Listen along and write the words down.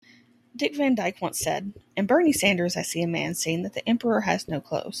Dick Van Dyke once said, "In Bernie Sanders I see a man saying that the emperor has no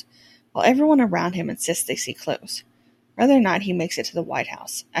clothes, while everyone around him insists they see clothes. Whether or not he makes it to the White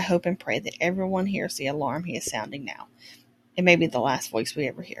House, I hope and pray that everyone hears the alarm he is sounding now. It may be the last voice we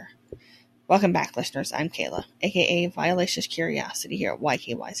ever hear." Welcome back, listeners. I'm Kayla, aka Violacious Curiosity here at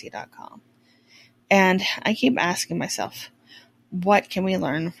YKYZ.com. And I keep asking myself, what can we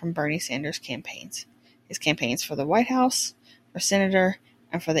learn from Bernie Sanders' campaigns? His campaigns for the White House, for senator,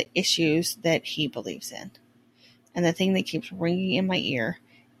 and for the issues that he believes in. And the thing that keeps ringing in my ear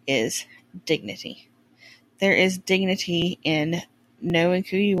is dignity. There is dignity in knowing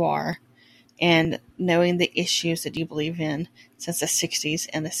who you are and knowing the issues that you believe in since the 60s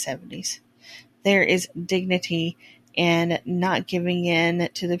and the 70s. There is dignity in not giving in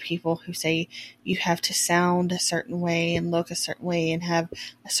to the people who say you have to sound a certain way and look a certain way and have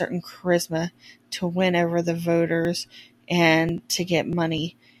a certain charisma to win over the voters and to get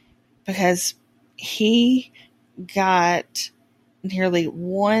money, because he got nearly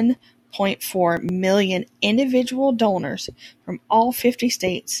 1.4 million individual donors from all 50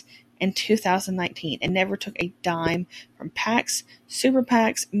 states in 2019 and never took a dime from PACs, super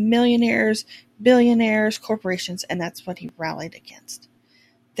PACs, millionaires, billionaires, corporations, and that's what he rallied against.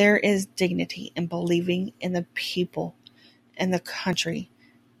 There is dignity in believing in the people and the country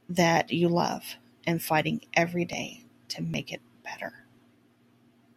that you love and fighting every day to make it better.